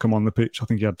seconds to come on the pitch. I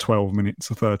think he had 12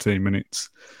 minutes or 13 minutes.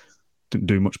 Didn't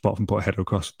do much apart from put a header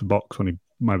across the box when he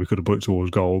maybe could have put it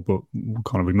towards goal, but we'll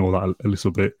kind of ignore that a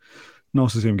little bit.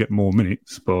 Nice to see him get more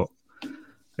minutes, but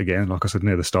again, like I said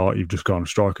near the start, you've just gone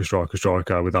striker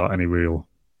without any real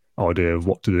idea of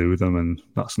what to do with them, and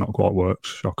that's not quite worked.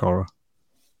 Shock horror.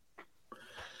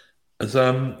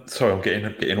 Sorry, I'm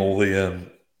getting all the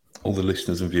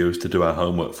listeners and viewers to do our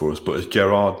homework for us. But has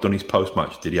Gerrard done his post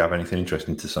match? Did he have anything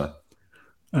interesting to say?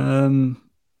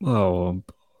 Well,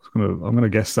 I'm going to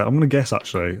guess that. I'm going to guess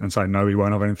actually and say no, he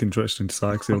won't have anything interesting to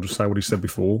say because he'll just say what he said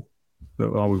before. That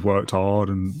we've worked hard,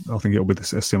 and I think it'll be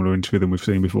a similar interview than we've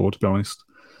seen before. To be honest,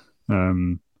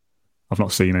 I've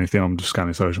not seen anything. I'm just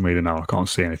scanning social media now. I can't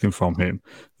see anything from him.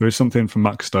 There is something from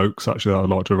Max Stokes actually that I'd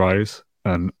like to raise,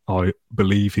 and I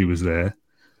believe he was there.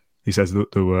 He says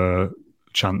that there were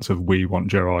chants of "We want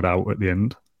Gerrard out" at the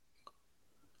end,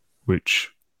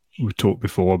 which we talked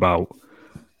before about.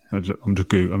 I'm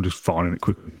just finding it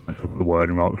quickly, the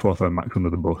wording right before I throw Max under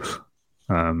the bus.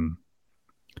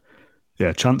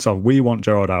 Yeah, chance of "We want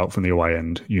Gerrard out" from the away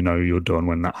end. You know you're done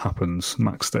when that happens,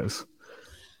 Max says.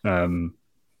 Yeah,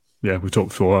 we talked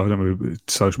before.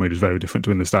 Social media is very different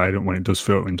to in the stadium when it does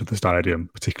filter into the stadium,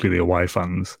 particularly the away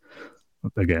fans.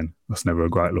 Again, that's never a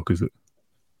great look, is it?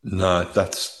 No,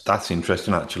 that's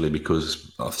interesting actually,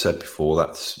 because I've said before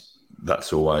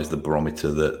that's always the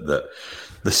barometer that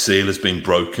the seal has been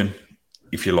broken,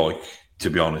 if you like, to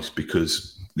be honest,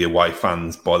 because the away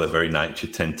fans, by their very nature,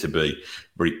 tend to be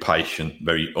very patient,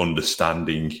 very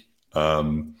understanding,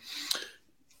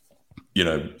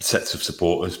 sets of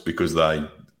supporters, because they,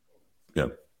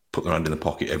 put their hand in the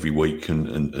pocket every week and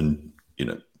I'm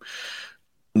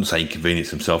not saying inconvenience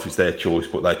themselves, it's their choice,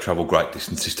 but they travel great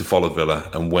distances to follow Villa.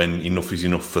 And when enough is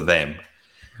enough for them,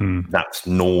 that's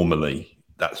normally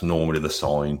the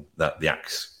sign that the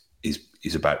axe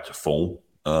is about to fall.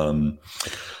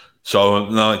 So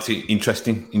no, it's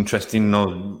interesting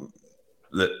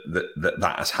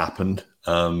that has happened,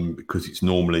 because it's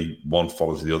normally one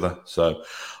follows the other. So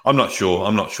I'm not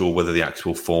sure whether the axe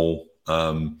will fall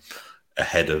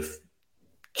ahead of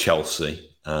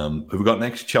Chelsea. Who we got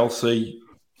next? Chelsea,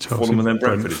 Fulham, and then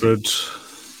Brentford.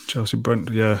 Chelsea,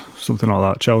 Brentford, yeah, something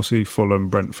like that. Chelsea, Fulham,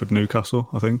 Brentford, Newcastle,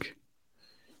 I think.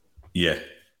 Yeah.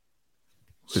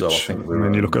 So I think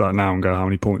then you look at that now and go, how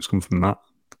many points come from that?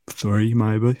 3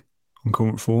 maybe on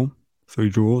current form. 3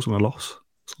 draws and a loss,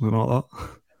 something like that.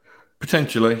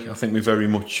 Potentially, I think we're very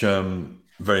much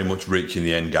reaching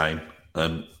the end game,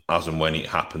 and as and when it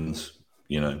happens,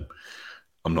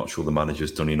 I'm not sure the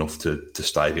manager's done enough to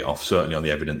stave it off. Certainly on the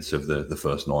evidence of the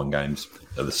first 9 games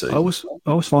of the season. I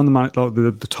always find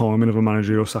the timing of a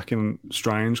managerial sacking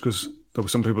strange, because there were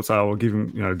some people say, "Oh, give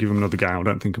him another game. I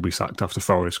don't think he'll be sacked after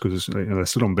Forest because they're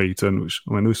still unbeaten." Which,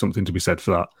 I mean, there's something to be said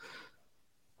for that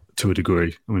to a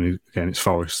degree. I mean, again, it's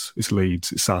Forest, it's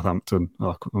Leeds, it's Southampton.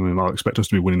 I expect us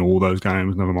to be winning all those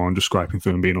games. Never mind just scraping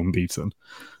through and being unbeaten.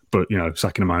 But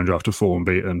sacking a manager after 4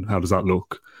 unbeaten, how does that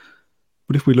look?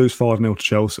 But if we lose 5-0 to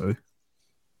Chelsea,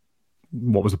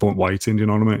 what was the point waiting? Do you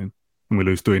know what I mean? And we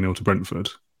lose 3-0 to Brentford.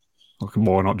 Like,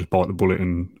 why not just bite the bullet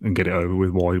and get it over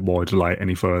with? Why delay it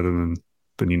any further than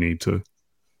you need to?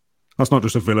 That's not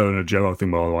just a Villa and a Gerrard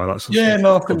thing, by the way. I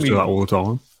think we do that all the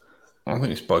time. I think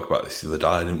we spoke about this the other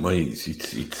day, didn't we?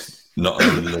 It's not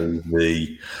only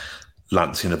the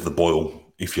lancing of the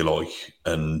boil, if you like,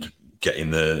 and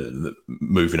getting the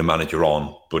moving a manager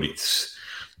on, but it's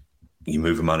you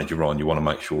move a manager on, you want to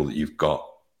make sure that you've got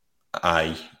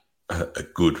a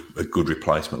good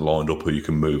replacement lined up who you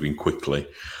can move in quickly.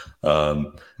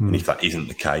 And if that isn't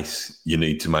the case, you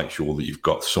need to make sure that you've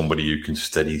got somebody who can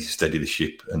steady the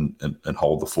ship and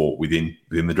hold the fort within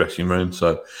the dressing room.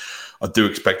 So I do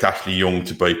expect Ashley Young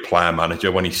to be player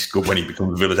manager when he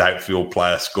becomes Villa's outfield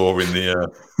player, scoring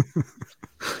the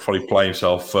probably play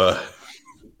himself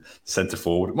centre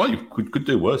forward. Well, you could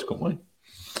do worse, couldn't we?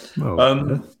 Well,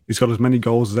 yeah. He's got as many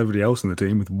goals as everybody else in the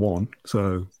team with one.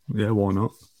 So yeah, why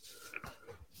not?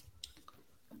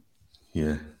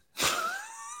 Yeah.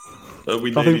 Are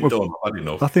we nearly done? I don't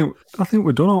know. I think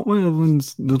we're done, aren't we?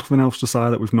 There's nothing else to say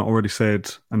that we've not already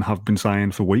said and have been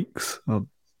saying for weeks.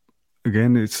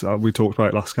 Again, it's we talked about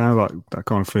it last game, about that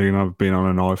kind of feeling of being on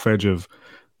a knife edge of,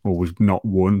 well, we've not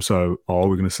won, so are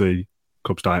we going to see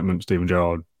club statement, Steven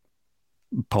Gerrard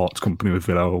parts company with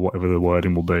Villa or whatever the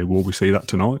wording will be? Will we see that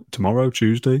tonight, tomorrow,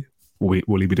 Tuesday?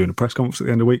 Will he be doing a press conference at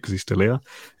the end of the week because he's still here?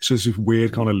 It's just this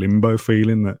weird kind of limbo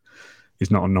feeling that is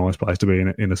not a nice place to be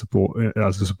in a support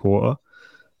as a supporter.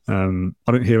 I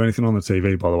didn't hear anything on the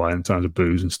TV, by the way, in terms of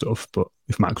boos and stuff. But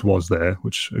if Max was there,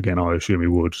 which again I assume he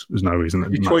would, there's no reason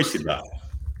that he tweeted that.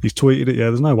 He's tweeted it. Yeah,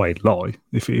 there's no way he'd lie.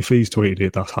 If he's tweeted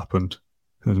it, that's happened.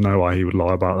 There's no way he would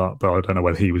lie about that. But I don't know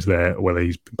whether he was there or whether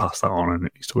he's passed that on and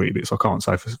he's tweeted it. So I can't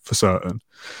say for certain.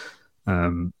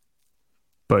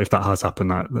 But if that has happened,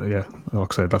 yeah,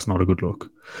 like I said, that's not a good look.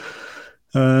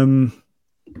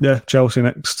 Yeah, Chelsea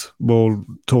next. We'll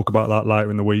talk about that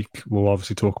later in the week. We'll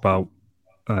obviously talk about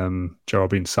Gerrard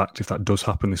being sacked if that does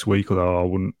happen this week.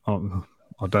 Although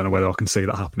I don't know whether I can see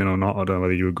that happening or not. I don't know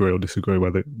whether you agree or disagree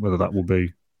whether that will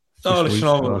be. No,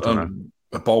 listen,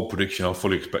 a bold prediction. I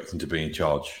fully expect him to be in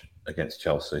charge against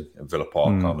Chelsea at Villa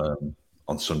Park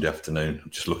on Sunday afternoon.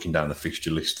 Just looking down the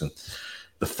fixture list, and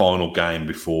the final game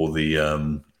before the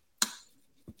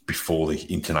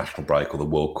international break or the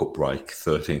World Cup break,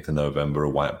 13th of November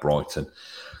away at Brighton.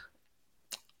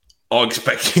 I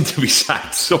expect him to be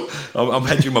sacked. So I'm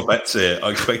hedging my bets here.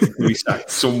 I expect him to be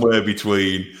sacked somewhere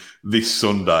between this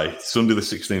Sunday the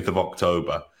 16th of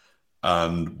October,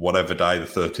 and whatever day the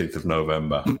 13th of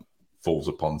November falls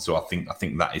upon. So I think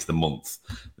that is the month,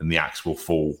 and the axe will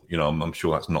fall. You know, I'm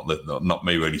sure that's not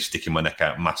me really sticking my neck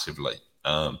out massively.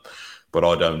 But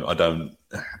I don't.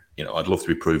 You know, I'd love to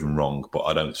be proven wrong, but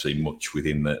I don't see much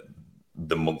within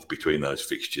the month between those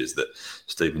fixtures that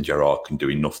Steven Gerrard can do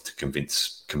enough to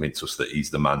convince us that he's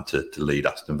the man to lead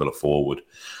Aston Villa forward.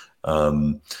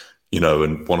 You know,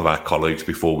 and one of our colleagues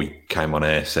before we came on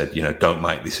air said, you know, don't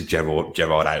make this a Gerrard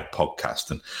out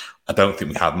podcast. And I don't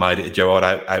think we have made it a Gerrard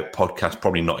out podcast.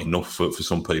 Probably not enough for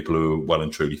some people who are well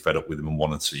and truly fed up with him and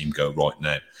want to see him go right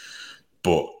now.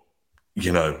 But,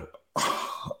 you know,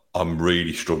 I'm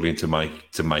really struggling to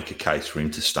make a case for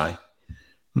him to stay.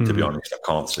 To be honest, I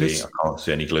can't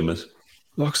see any glimmers.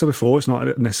 Like I said before, it's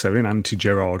not necessarily an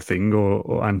anti-Gerrard thing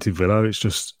or anti-Villa. It's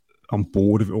just I'm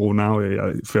bored of it all now.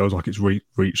 It feels like it's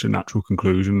reached a natural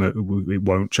conclusion that it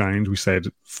won't change. We said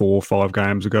 4 or 5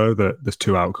 games ago that there's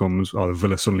 2 outcomes: either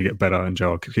Villa suddenly get better and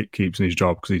Gerrard keeps in his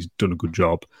job because he's done a good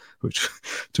job, which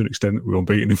to an extent we were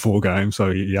unbeaten in 4 games,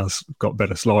 so he has got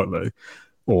better slightly,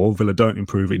 or Villa don't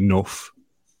improve enough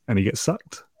and he gets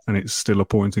sacked, and it's still a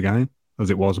point a game, as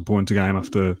it was a point a game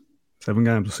after 7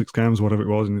 games or 6 games, whatever it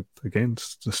was. And again,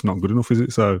 it's just not good enough, is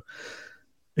it? So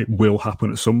it will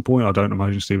happen at some point. I don't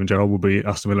imagine Steven Gerrard will be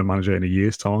Aston Villa manager in a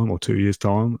year's time or 2 years'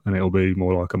 time, and it'll be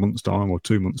more like a month's time or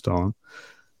 2 months' time,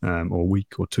 or a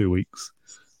week or 2 weeks,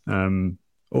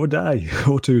 or a day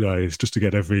or 2 days, just to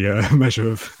get every measure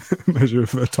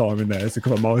of time in there to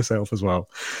cover myself as well.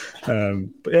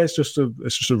 But yeah, it's just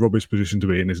a rubbish position to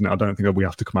be in, isn't it? I don't think that we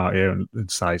have to come out here and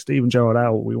say Steven Gerrard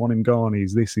out, we want him gone,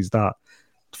 he's this, he's that.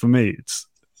 For me, it's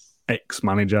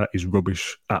ex-manager is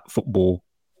rubbish at football.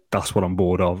 That's what I'm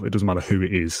bored of. It doesn't matter who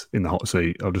it is in the hot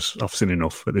seat. I've seen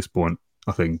enough at this point,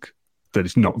 I think, that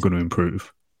it's not going to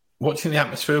improve. What do you think the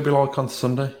atmosphere will be like on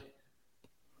Sunday?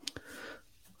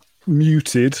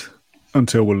 Muted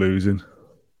until we're losing.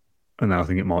 And then I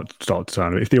think it might start to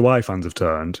turn. If the away fans have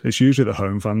turned, it's usually the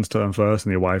home fans turn first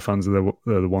and the away fans are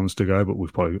the ones to go. But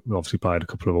we've obviously played a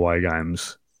couple of away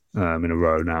games in a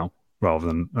row now rather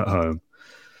than at home.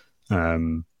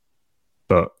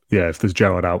 But yeah, if there's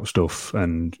Gerrard out stuff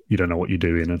and you don't know what you're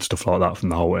doing and stuff like that from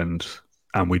the whole end,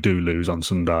 and we do lose on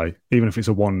Sunday, even if it's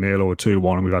a 1-0 or a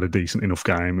 2-1 and we've had a decent enough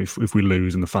game, if we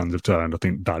lose and the fans have turned, I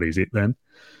think that is it then.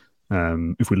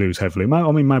 If we lose heavily,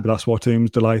 I mean, maybe that's why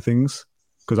teams delay things,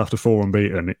 because after 4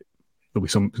 unbeaten, there'll be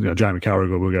some, Jamie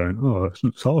Carragher will be going, oh,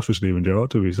 it's harsh for Steven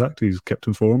Gerrard to be sacked. He's kept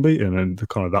them 4 unbeaten, and the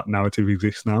kind of that narrative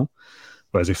exists now.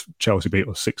 Whereas if Chelsea beat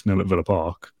us 6-0 at Villa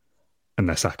Park and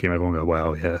they sack him, everyone will go,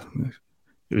 well, yeah,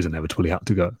 it was inevitable, he had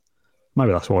to go.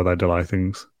 Maybe that's why they delay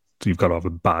things. So you've got to have a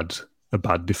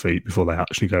bad defeat before they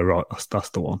actually go, right, that's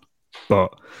the one.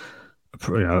 But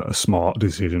a smart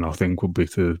decision, I think, would be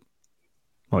to,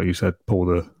 like you said, pull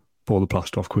the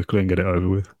plaster off quickly and get it over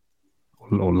with,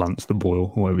 or lance the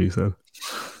boil, or whatever you said.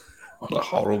 What a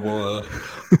horrible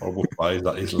phrase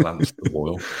that is, lance the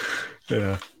boil.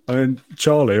 Yeah. I mean,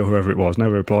 Charlie, or whoever it was,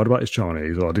 never replied about his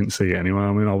Chinese, or I didn't see it anywhere.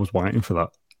 I mean, I was waiting for that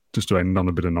just to end on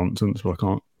a bit of nonsense, but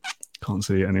I can't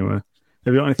see it anywhere.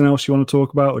 Have you got anything else you want to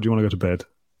talk about, or do you want to go to bed?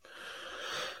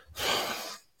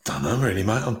 Don't know really,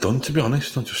 mate. I'm done, to be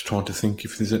honest. I'm just trying to think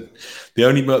if there's the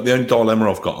only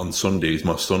dilemma I've got on Sunday is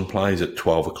my son plays at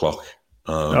 12 o'clock.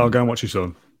 I'll go and watch your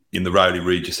son in the Rowley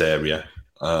Regis area.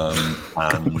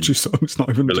 And watch your son. It's not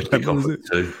even a dilemma, is it?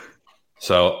 Too.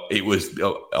 So it was.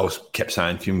 I kept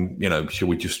saying to him, should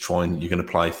we just try and you're going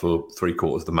to play for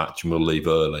 3/4 of the match and we'll leave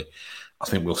early? I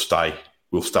think we'll stay.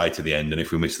 We'll stay to the end, and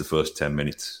if we miss the first 10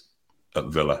 minutes at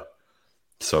Villa,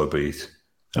 so be it.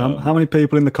 How many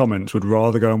people in the comments would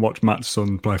rather go and watch Matt's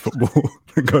son play football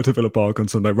than go to Villa Park on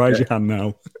Sunday? Raise your hand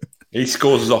now. He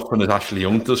scores as often as Ashley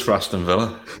Young does for Aston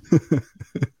Villa.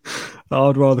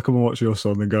 I'd rather come and watch your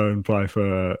son than go and play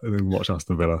than watch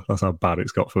Aston Villa. That's how bad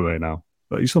it's got for me now.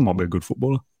 But your son might be a good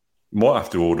footballer. Might have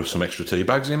to order some extra tea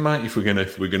bags in, mate, if we're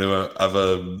gonna have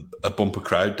a bumper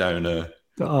crowd down.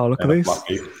 Oh, look at this!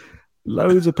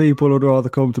 Loads of people would rather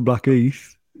come to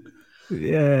Blackheath.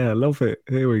 Yeah, love it.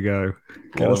 Here we go.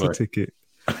 Get us a ticket.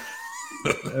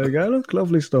 There we go. Look,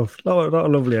 lovely stuff. What a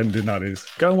lovely ending that is.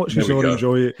 Go and watch your son,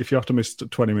 enjoy it. If you have to miss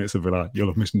 20 minutes of Villa, you'll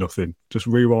have missed nothing. Just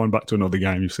rewind back to another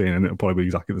game you've seen and it'll probably be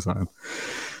exactly the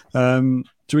same.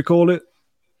 Do we call it?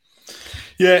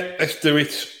 Yeah, let's do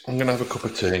it. I'm going to have a cup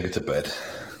of tea and get to bed.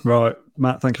 Right.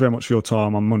 Matt, thank you very much for your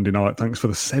time on Monday night. Thanks for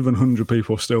the 700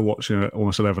 people still watching at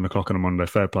almost 11 o'clock on a Monday.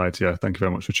 Fair play to you. Thank you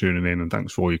very much for tuning in and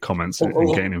thanks for all your comments and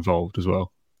getting involved as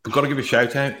well. We've got to give a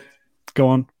shout out. Go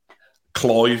on.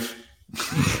 Clive.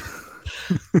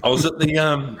 I was at the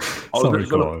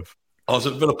I was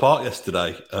at Villa Park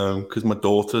yesterday because my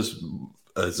daughter has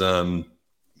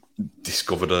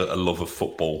discovered a love of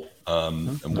football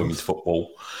and women's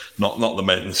football, not the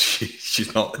men's.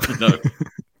 She's not,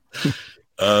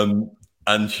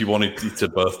 and she wanted it's her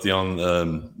birthday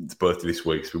on it's birthday this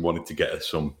week, so we wanted to get her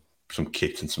some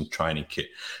kit and some training kit.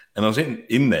 And I was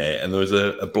in there, and there was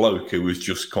a bloke who was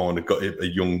just kind of got a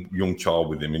young child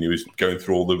with him, and he was going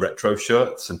through all the retro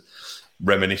shirts and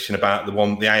reminiscing about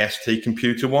the AST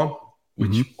computer one,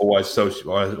 which I always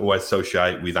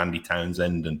associate with Andy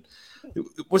Townsend. And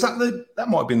was that that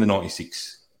might have been the 96?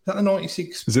 Is that the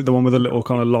 96? Is it the one with a little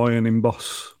kind of lion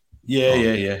emboss? Yeah.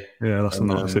 Yeah, that's the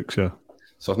 96, yeah.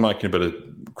 So I was making a bit of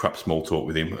crap small talk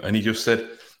with him, and he just said,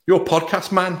 "You're a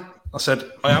podcast man." I said,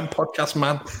 "I am podcast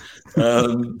man."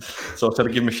 So I said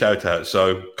I'd give him a shout out.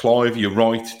 So Clive, you're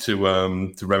right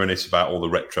to reminisce about all the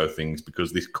retro things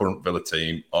because this current Villa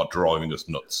team are driving us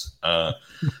nuts. And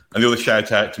the other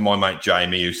shout out to my mate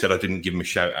Jamie, who said I didn't give him a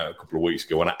shout out a couple of weeks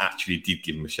ago, and I actually did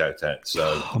give him a shout out.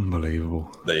 So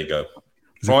unbelievable. There you go.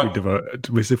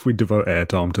 As if we devote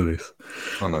airtime to this.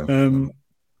 I know.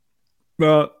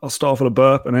 Well, I'll start off with a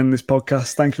burp and end this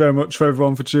podcast. Thank you very much for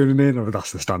everyone for tuning in. I mean,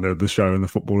 that's the standard of the show in the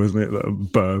football, isn't it? That a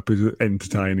burp is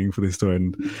entertaining for this to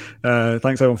end.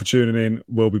 Thanks everyone for tuning in.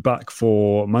 We'll be back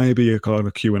for maybe a kind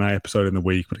of Q&A episode in the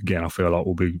week. But again, I feel like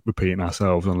we'll be repeating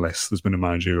ourselves unless there's been a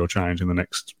managerial change in the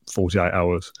next 48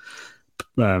 hours.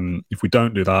 If we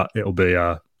don't do that, it'll be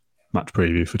a match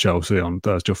preview for Chelsea on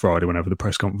Thursday or Friday, whenever the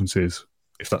press conference is.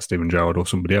 If that's Steven Gerrard or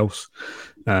somebody else.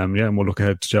 And we'll look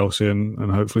ahead to Chelsea and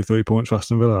hopefully 3 points for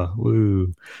Aston Villa.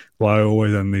 Woo. Well, I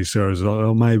always end these series like,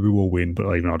 oh, maybe we'll win,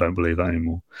 but even I don't believe that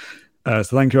anymore. So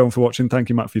thank you everyone for watching. Thank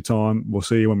you, Matt, for your time. We'll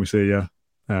see you when we see you.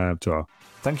 Ta-ra.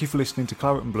 Thank you for listening to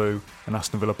Claret and Blue, an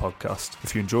Aston Villa podcast.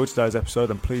 If you enjoyed today's episode,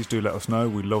 then please do let us know.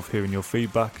 We love hearing your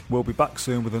feedback. We'll be back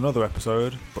soon with another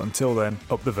episode, but until then,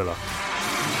 up the Villa.